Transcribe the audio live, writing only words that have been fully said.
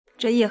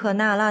这叶赫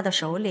那拉的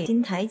首领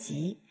金台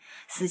吉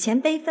死前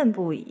悲愤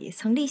不已，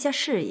曾立下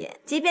誓言，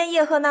即便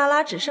叶赫那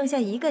拉只剩下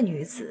一个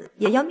女子，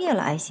也要灭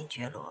了爱新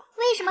觉罗。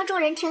为什么众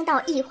人听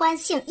到易欢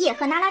姓叶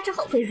赫那拉之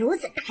后会如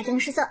此大惊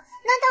失色？难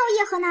道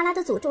叶赫那拉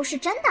的诅咒是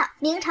真的？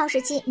明朝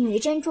时期，女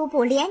真诸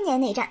部连年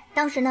内战，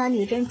当时呢，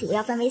女真主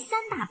要分为3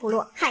大部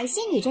落：海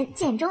西女真、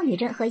建州女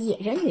真和野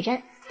人女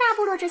真。大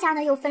部落之下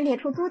呢，又分裂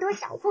出诸多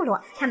小部落，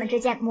他们之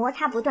间摩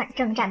擦不断，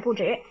征战不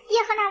止。叶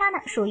赫那拉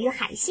呢，属于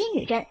海西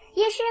女真，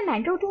也是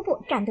满洲诸部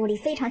战斗力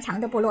非常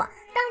强的部落。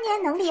当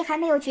年能力还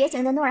没有觉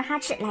醒的努尔哈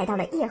赤来到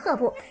了叶赫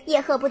部，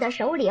叶赫部的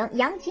首领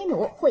杨吉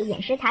努慧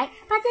眼识才，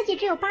把自己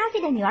只有8岁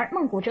的女儿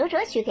孟古哲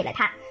哲许给了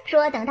他，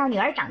说等到女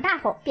儿长大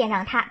后，便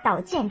让她到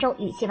建州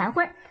与其完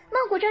婚。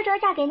孟古哲哲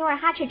嫁给努尔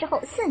哈赤之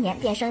后4年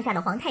便生下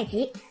了皇太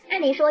极。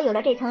按理说有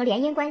了这层联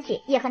姻关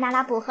系，叶赫那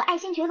拉部和爱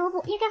新觉罗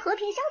部应该和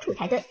平相处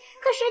才对，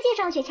可实际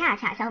上却恰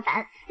恰相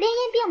反，联姻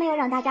并没有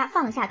让大家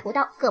放下屠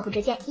刀，各部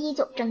之间依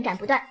旧征战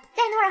不断。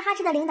在努尔哈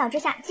赤的领导之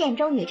下，建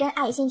州女真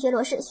爱新觉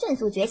罗氏迅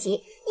速崛起，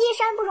一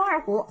山不容二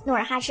虎。努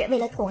尔哈赤为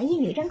了统一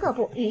女真各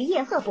部，与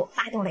叶赫部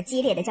发动了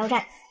激烈的交战，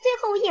最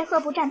后叶赫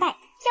部战败。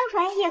相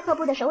传叶赫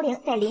部的首领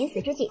在临死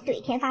之际对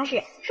天发誓，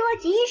说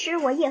即使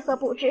我叶赫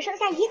部只剩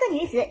下一个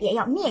女子，也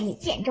要灭你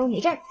建州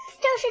女真。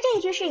正是这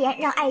句誓言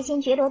让爱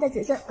新觉罗的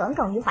子孙耿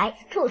耿于怀，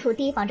处处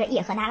提防着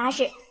叶赫那拉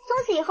氏。从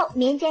此以后，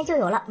民间就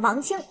有了王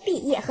清避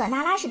叶赫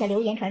那拉氏的流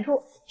言传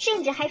出，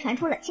甚至还传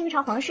出了清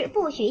朝皇室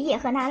不许叶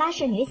赫那拉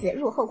氏女子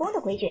入后宫的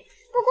规矩。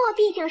不过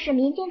毕竟是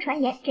民间传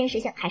言，真实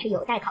性还是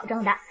有待考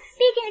证的。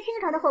毕竟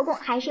清朝的后宫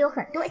还是有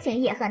很多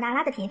姓叶赫那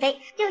拉的嫔妃，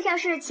就像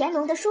是乾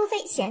隆的淑妃、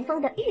咸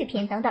丰的御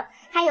嫔等等，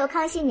还有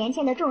康熙年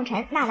间的重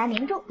臣纳兰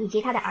明珠以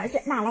及他的儿子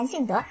纳兰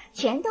性德，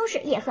全都是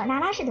叶赫那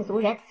拉氏的族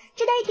人。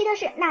值得一提的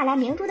是，纳兰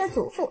明珠的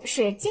祖父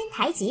是金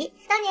台吉，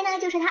当年呢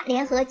就是他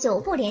联合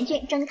9部联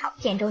军征讨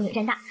建州女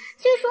真的。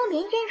虽说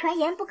民间传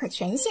言不可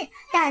全信，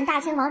但大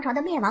清王朝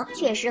的灭亡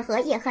确实和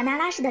叶赫那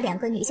拉氏的2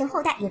个女性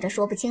后代有着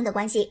说不清的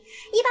关系。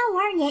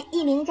1852年，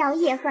一名叫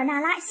叶赫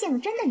那拉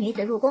姓甄的女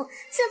子入宫，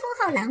赐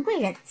封号兰贵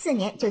人，次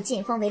年就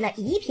晋封为了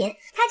仪嫔，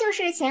她就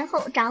是前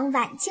后掌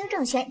晚清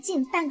政权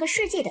近半个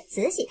世纪的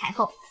慈禧太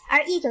后。而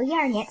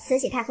1912年，慈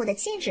禧太后的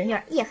亲侄女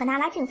叶赫那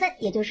拉敬芬，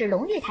也就是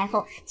隆裕太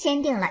后，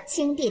签订了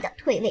清帝的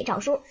退位诏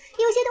书。有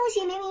些东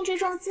西冥冥之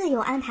中自有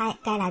安排，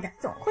该来的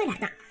总会来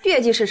的。越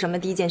级是什么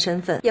低贱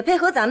身份，也配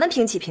合咱们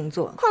平起平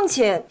坐？况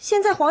且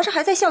现在皇上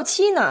还在校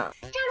期呢。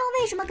渣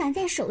龙为什么敢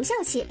在守孝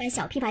期把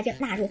小琵琶精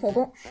纳入后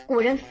宫？古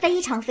人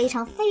非常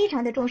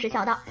的重视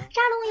孝道，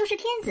渣龙又是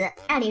天子，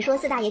按理说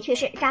4大爷去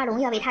世，渣龙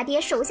要为他爹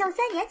守孝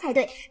3年才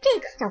对，这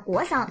个叫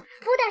国丧。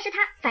不但是他，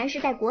凡是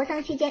在国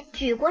丧期间，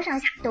举国上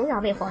下都要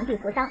为皇帝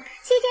服丧，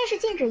期间是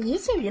禁止一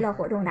切娱乐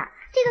活动的。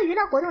这个娱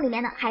乐活动里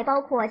面呢，还包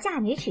括嫁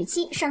女娶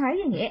妻、生儿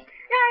育女。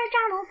然而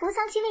渣龙服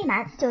丧期未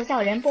满，就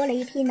叫人拨了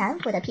一批南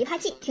府的琵琶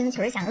伎听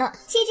曲享乐，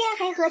期间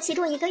还和其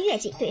中一个乐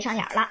伎对上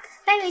眼了。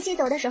白蕊记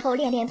走的时候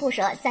恋恋不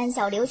舍，3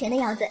笑流情的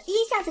样子，一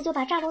下子就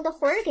把渣龙的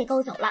魂儿给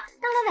勾走了。到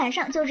了晚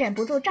上就忍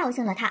不住召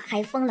醒了他，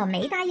还疯了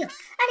没答应。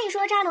按理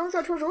说渣龙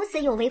做出如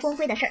此有违公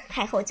规的事儿，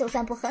太后就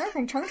算不狠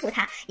狠惩处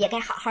他，也该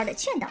好好的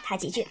劝导他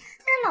几句。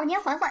但老年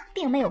嬛嬛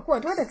并没有过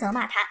多的责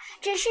骂他，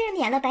只是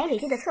免了白蕊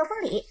记的册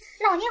封礼。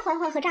老年嬛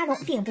嬛和渣龙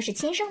并不是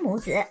亲生母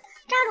子。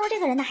渣龙这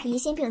个人呢，疑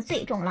心病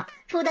最重了。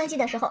初登基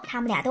的时候，他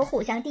们俩都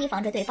互相提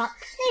防着对方。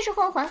那时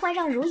候嬛嬛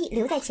让如意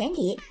留在前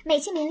邸，美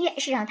其名曰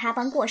是让他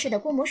帮过世的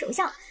姑母守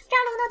孝。渣龙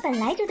呢本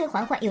来就对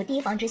嬛嬛有提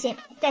防之心，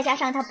再加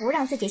上他不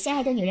让自己心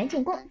爱的女人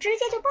进宫，直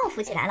接就报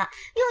复起来了，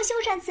用修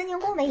缮慈宁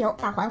宫为由，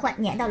把嬛嬛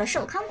撵到了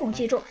寿康宫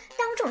居住，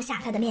当众下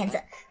他的面子。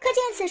可见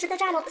此时的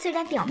渣龙虽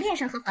然表面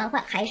上和嬛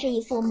嬛还是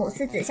一副母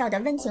慈子孝的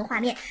温情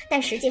画面，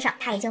但实际上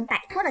他已经摆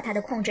脱了他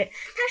的控制，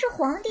他是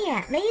皇帝，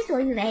为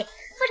所欲为。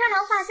富察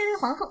郎华虽为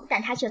皇后，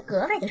但她却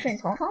格外的顺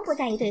从，从不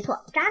在意对错，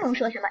渣龙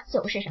说什么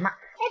就是什么。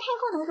而太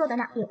后能做的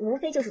呢，也无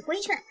非就是规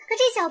劝。可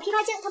这小琵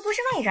琶精她不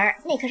是外人，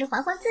那可是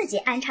嬛嬛自己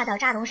安插到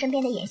渣龙身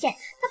边的眼线，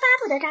她巴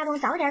不得渣龙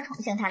早点宠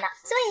幸她呢。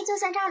所以就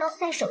算渣龙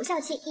在守孝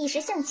期一时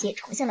兴起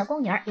宠幸了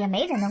宫女儿，也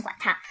没人能管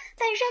他。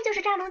本身就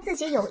是渣龙自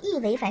己有意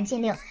违反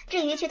禁令，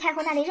至于去太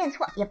后那里认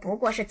错，也不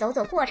过是走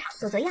走过场，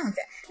做做样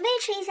子，维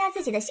持一下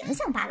自己的形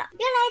象罢了。原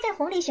来在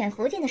弘历选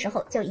福晋的时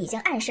候，就已经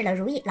暗示了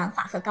如意、郎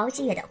华和高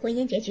希月的婚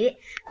姻结局。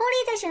弘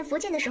历在选福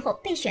晋的时候，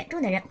被选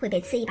中的人会被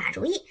赐一把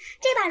如意，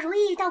这把如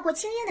意到过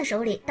清英的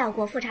手里，到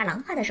过富察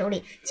郎华的手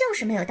里，就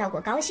是没有到过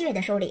高希月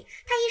的手里。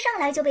他一上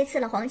来就被赐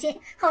了黄金，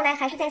后来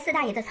还是在4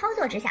大爷的操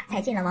作之下，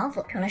才进了王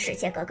府，成了侍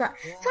妾格格。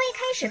从一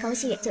开始高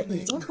希月就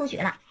已经出局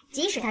了。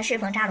即使他侍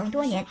奉渣龙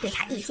多年，对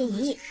他一心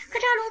一意，可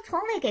渣龙从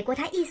未给过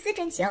他一丝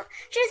真情。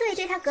之所以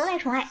对他格外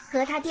宠爱，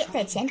和他爹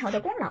在前朝的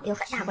功劳有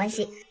很大关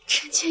系。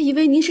臣妾以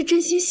为您是真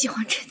心喜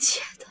欢臣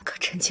妾的，可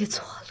臣妾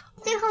错了。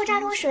最后渣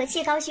龙舍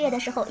弃高希月的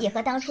时候，也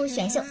和当初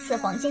选秀赐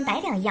黄金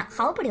100两一样，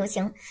毫不留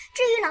情。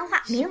至于郎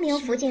华，明明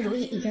福晋如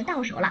意已经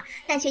到手了，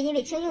但却因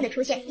为清英的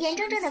出现，眼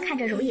睁睁地看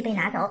着如意被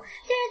拿走。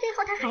虽然最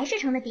后他还是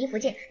成了嫡福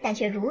晋，但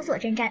却如坐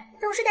针毡，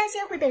总是担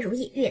心会被如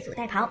意越俎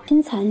代庖。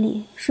生产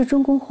礼是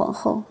中宫皇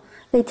后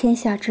为天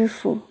下之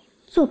父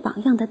做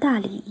榜样的大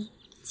礼仪，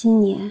今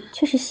年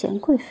却是贤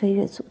贵妃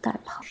越俎代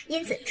庖，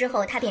因此之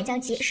后他便将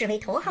其视为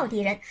头号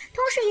敌人。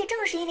同时也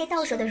正是因为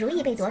到手的如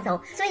意被夺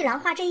走，所以兰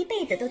花这一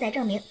辈子都在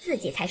证明自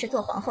己才是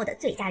做皇后的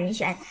最佳人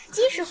选，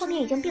即使后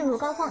面已经病入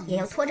膏肓，也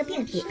要拖着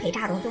病体陪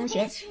扎龙东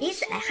巡，以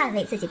此来捍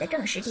卫自己的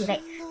正式地位。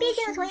毕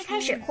竟从一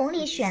开始弘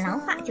历选兰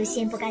花就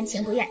心不甘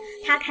情不愿，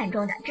他看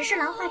中的只是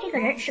兰花这个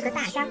人是个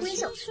大家闺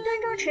秀，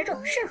端庄持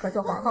重，适合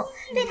做皇后，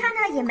对他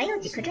呢也没有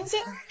几颗真心，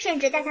甚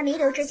至在他弥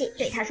留之际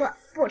对他说，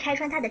不拆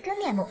穿他的真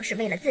面目是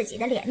为了自己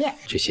的脸面。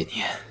这些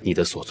年你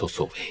的所作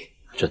所为，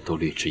朕都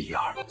略知一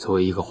二。作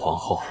为一个皇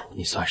后，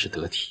你算是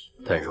得体，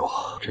但若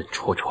朕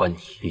戳穿你，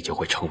你就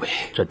会成为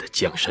朕的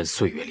江山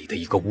岁月里的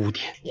一个污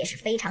点，也是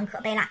非常可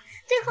悲啦。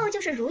最后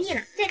就是如意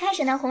了。最开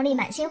始呢，弘历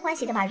满心欢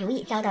喜的把如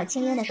意交到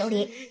青樱的手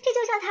里，这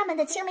就像他们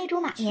的青梅竹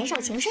马、年少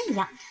情深一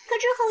样。可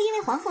之后因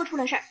为皇后出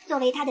了事儿，作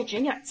为她的侄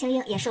女，青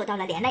樱也受到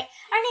了连累，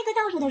而那个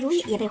到手的如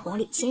意也被弘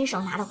历亲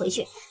手拿了回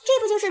去。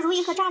这不就是如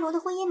意和扎龙的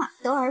婚姻吗？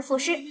得而复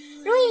失。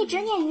如意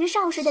执念于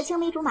少时的青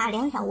梅竹马，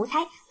两小无猜，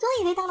总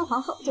以为当了皇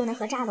后就能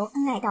和扎龙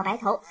恩爱到白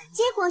头，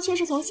结果却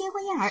是从新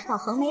婚燕尔到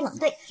横眉冷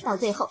对，到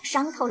最后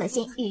伤透了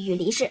心，郁郁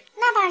离世。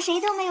那把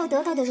谁都没有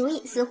得到的如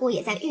意，似乎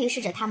也在预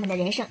示着他们的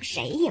人生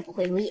谁也不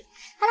会如意。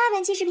好啦，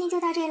本期视频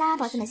就到这里啦，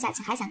宝子们下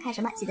期还想看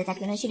什么？记得在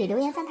评论区里留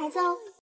言翻牌子哦。